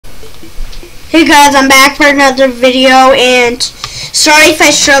Hey guys, I'm back for another video, and sorry if I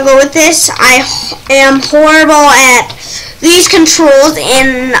struggle with this. I am horrible at these controls,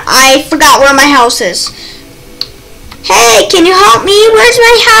 and I forgot where my house is. Hey, can you help me? Where's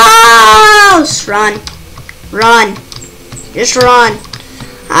my house? Run. Run. Just run.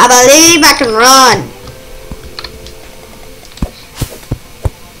 I believe I can run.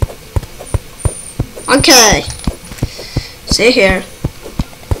 Okay. Sit here.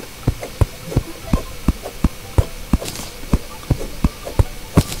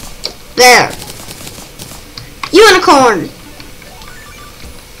 There. Unicorn.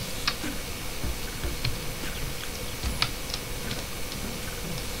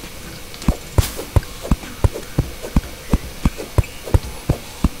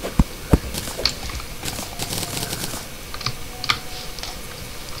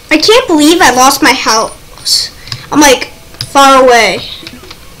 I can't believe I lost my house. I'm like far away.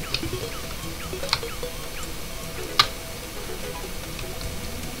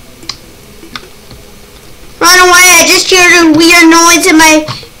 Run away! I just heard a weird noise in my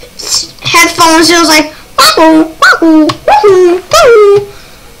headphones. It was like, wahoo, wahoo, wahoo, wahoo.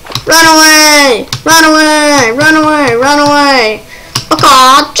 Run away! Run away! Run away! Run away!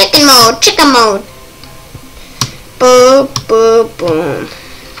 Okay, chicken mode, chicken mode. Boom, boom, boom.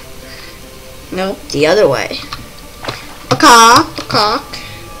 Nope, the other way. Okay, okay.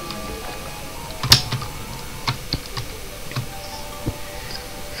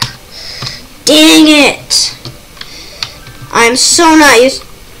 Dang it! I'm so not used.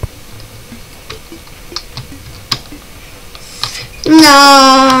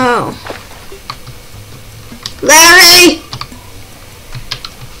 No! Larry!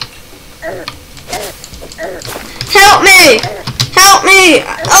 Help me! Help me!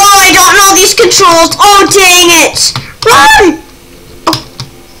 Oh, I don't know these controls. Oh, dang it! Run!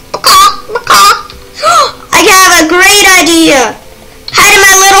 I have a great idea. Hide in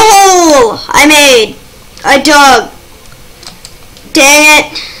my little hole I made. I dug. Dang it.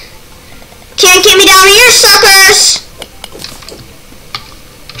 Can't get me down here, suckers.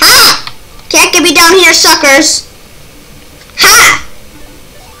 Ha! Can't get me down here, suckers. Ha!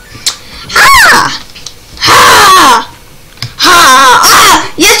 Ha! Ha! Ha!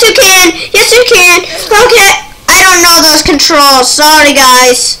 Ah! Yes, you can. Yes, you can. Okay. I don't know those controls. Sorry,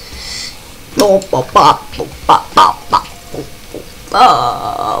 guys.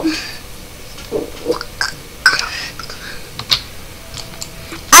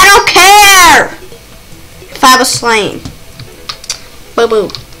 I don't care if I was slain. Boo boo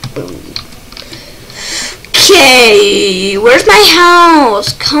boo. Okay, where's my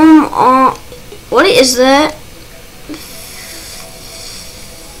house? Come on. What is that?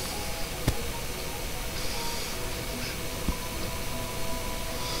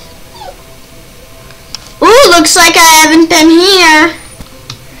 Ooh, looks like I haven't been here.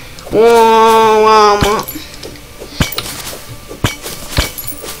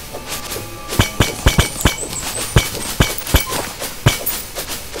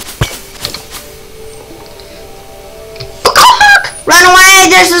 Run away,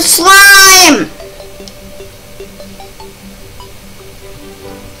 there's a slime!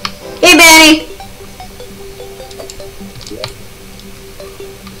 Hey, Benny.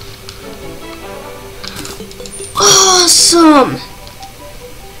 Awesome!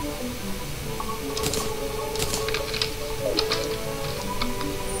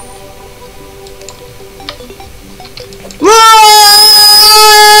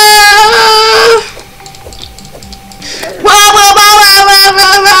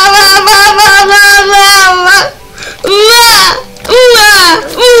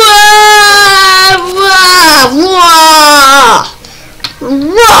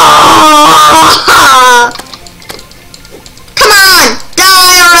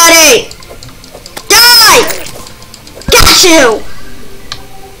 You.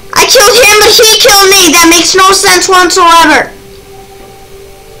 I killed him, but he killed me. That makes no sense whatsoever.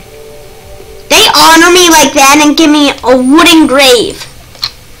 They honor me like that and give me a wooden grave.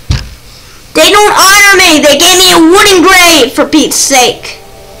 They don't honor me. They gave me a wooden grave, for Pete's sake.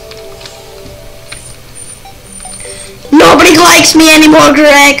 Nobody likes me anymore,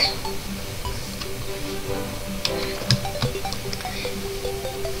 Greg.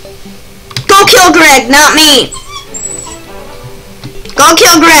 Go kill Greg, not me. Go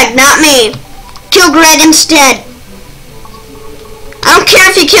kill Greg, not me. Kill Greg instead. I don't care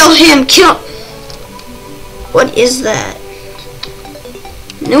if you kill him. Kill. What is that?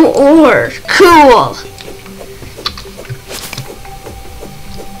 No ore. Cool.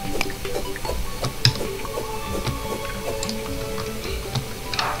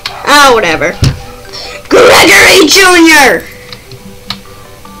 Oh, whatever. Gregory Jr.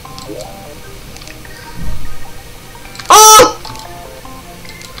 Oh!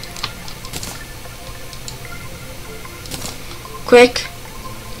 Quick.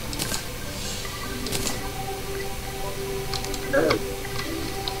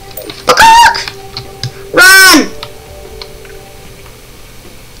 Run!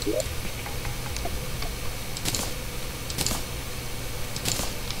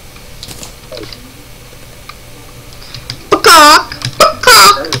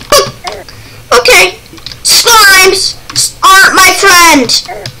 Okay. Slimes aren't my friend.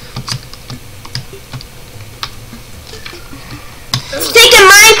 Thinking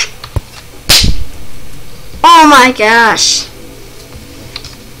Mike. Oh my gosh.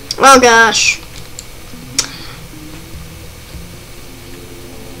 Oh gosh.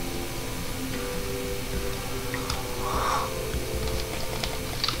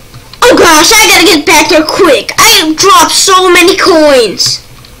 Oh gosh, I gotta get back there quick. I dropped so many coins.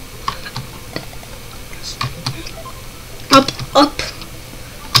 Up, up.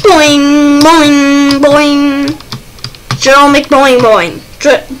 Boing, boing, boing. Gerald McBoing, boing.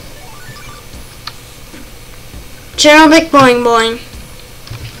 Gerald McBoing, boing.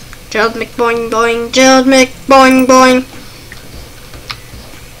 Gerald McBoing, boing. Gerald McBoing, boing.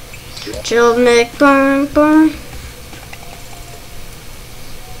 Gerald McBoing, boing.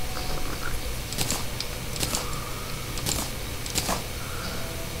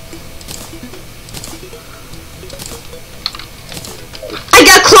 I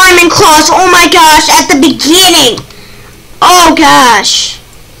got climbing claws, oh my gosh, at the beginning. Oh gosh.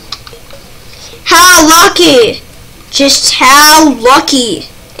 How lucky. Just how lucky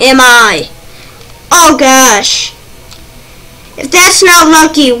am I? Oh gosh. If that's not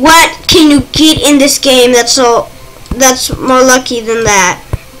lucky, what can you get in this game that's more lucky than that?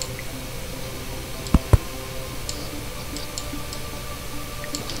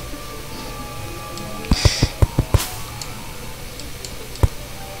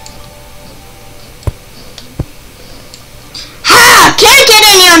 Ha! Can't get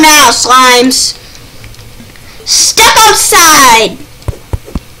in here now, slimes. Step outside.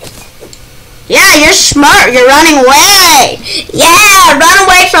 Yeah, you're smart. You're running away. Yeah, run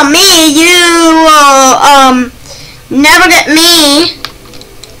away from me. You will never get me.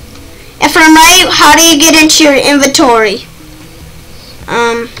 If I'm right, how do you get into your inventory?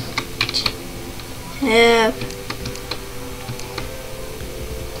 Yeah. Yeah.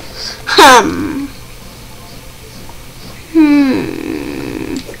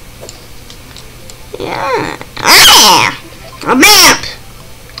 Ah! A map!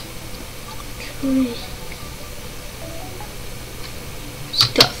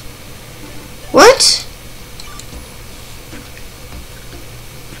 Stuff. What?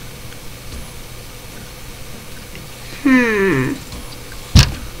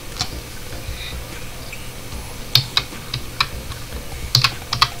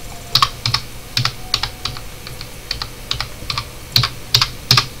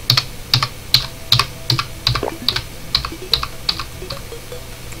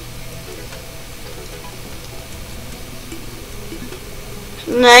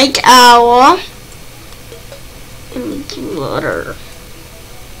 Night owl and glitter.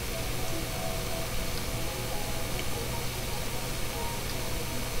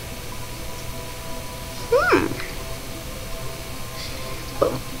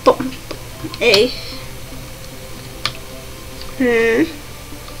 A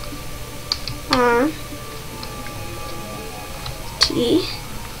R T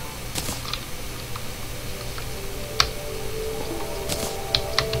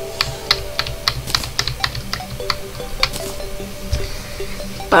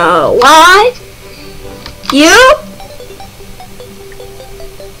why? You?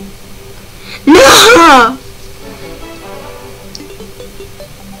 No!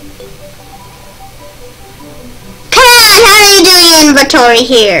 Come on, how are you doing inventory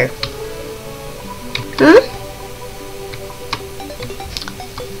here?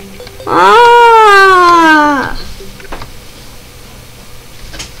 Ah!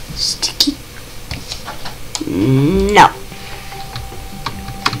 Sticky. No.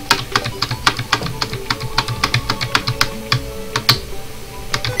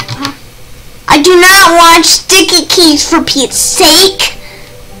 I do not want sticky keys for Pete's sake.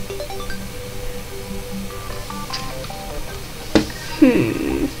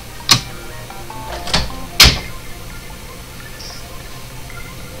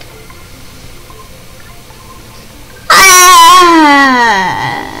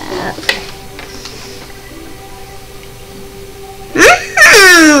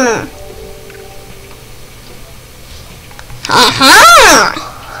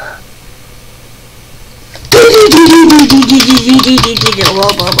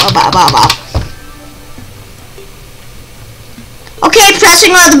 Okay,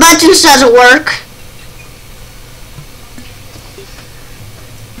 pressing all the buttons doesn't work.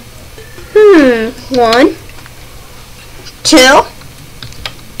 1, 2.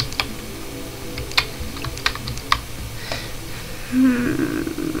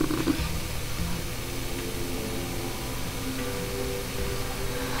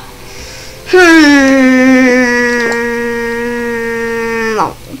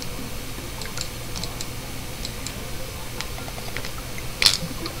 No.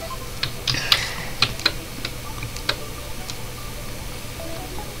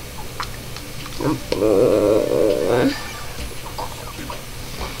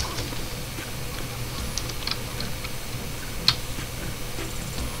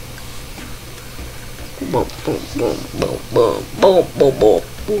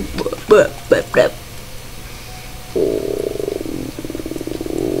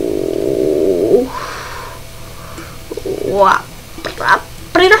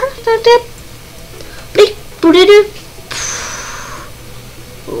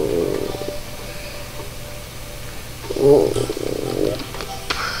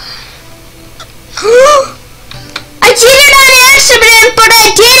 I did it on accident, but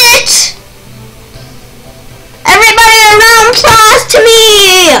I did it! Everybody around applause to me!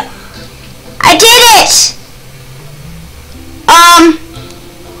 I did it!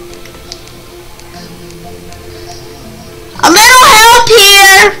 A little help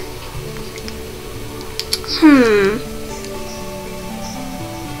here!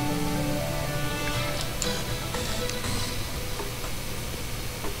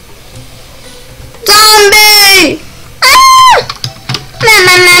 Zombie! Ah!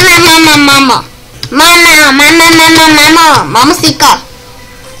 Mamacita.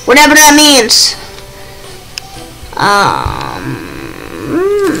 Whatever that means.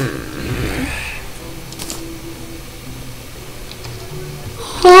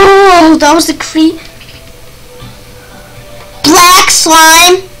 Oh, that was the black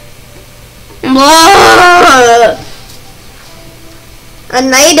slime. At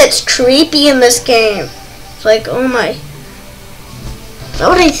night it's creepy in this game. It's like, oh my. Is that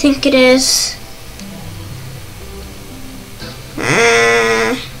what I think it is?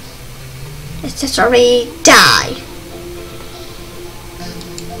 Let's just already die.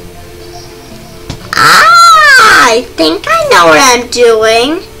 I think I know what I'm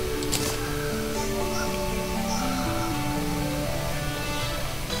doing.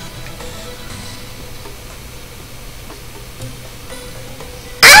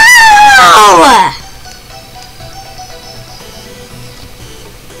 Ow!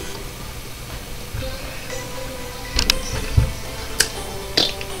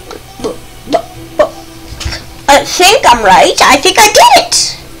 I think I'm right. I think I did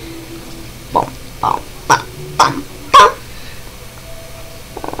it. Bum, bum, bum, bum, bum.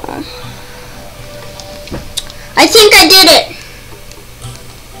 I think I did it.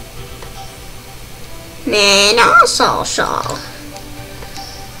 Nah, not so.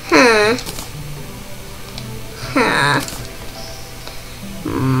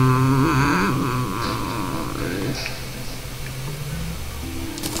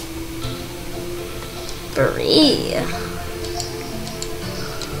 Three.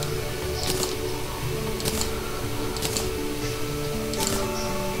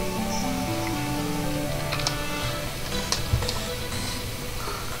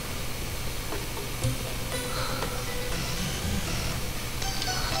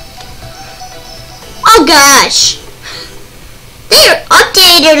 Oh gosh, they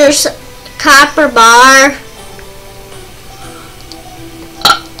updated their copper bar.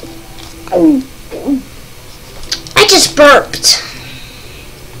 I just burped.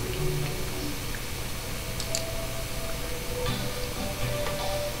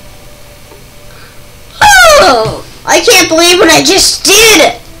 Oh, I can't believe what I just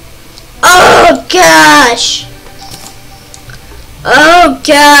did. Oh gosh. Oh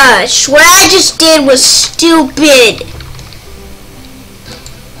gosh, what I just did was stupid.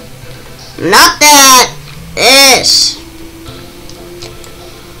 Not that. This.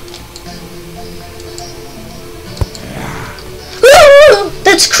 Ooh,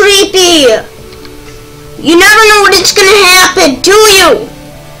 that's creepy. You never know what it's gonna happen, do you?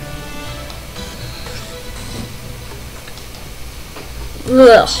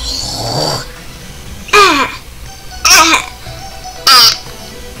 Ugh.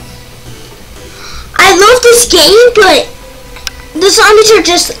 I love this game, but the zombies are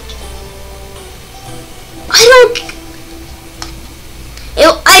just... I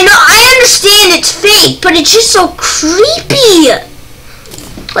know, I understand understand it's fake, but it's just so creepy.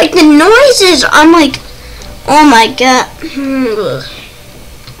 Like the noises, I'm like, oh my god.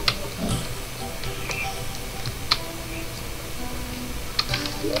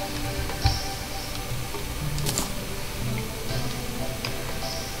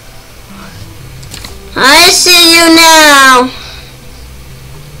 I see you now.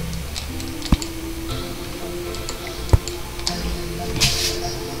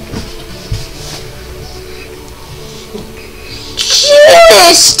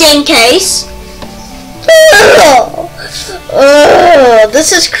 Just in case. Oh,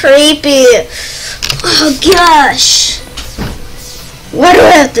 this is creepy. Oh gosh. Why do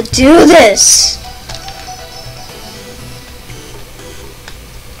I have to do this?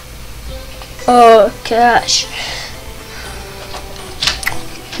 Oh gosh.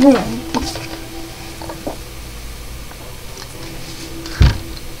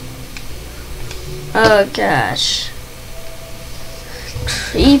 Oh gosh.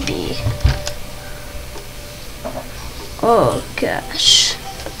 Creepy. Oh gosh.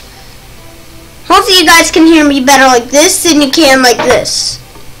 Hopefully you guys can hear me better like this than you can like this.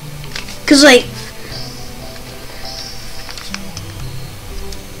 Cause like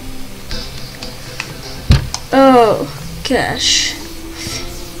oh gosh.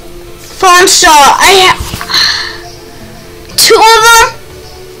 Phone star, I have 2 of them.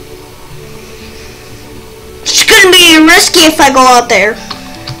 It's gonna be risky if I go out there.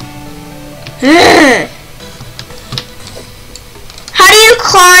 How do you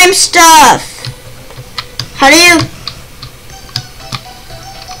climb stuff? How do you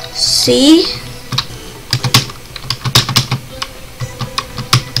see?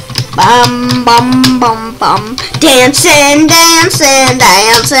 Bum bum bum bum. Dancing, dancing,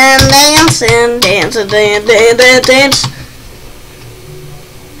 dancing, dancing, dancing, dance, dance.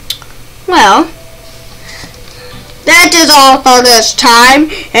 Well, that is all for this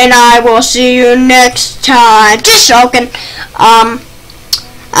time, and I will see you next time. Just joking.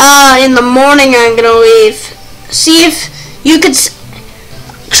 In the morning I'm gonna leave. See if you could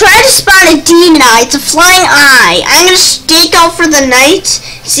try to spot a demon eye. It's a flying eye. I'm gonna stake out for the night.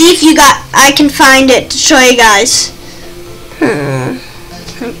 See if I can find it to show you guys.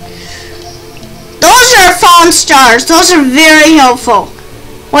 Those are fallen stars. Those are very helpful.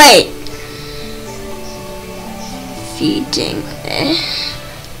 Wait. Feeding.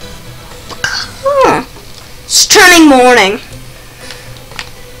 It's turning morning.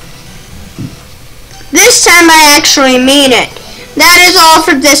 This time I actually mean it. That is all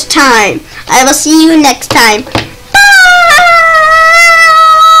for this time. I will see you next time. Bye!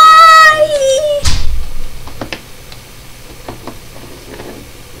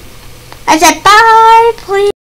 I said bye, please.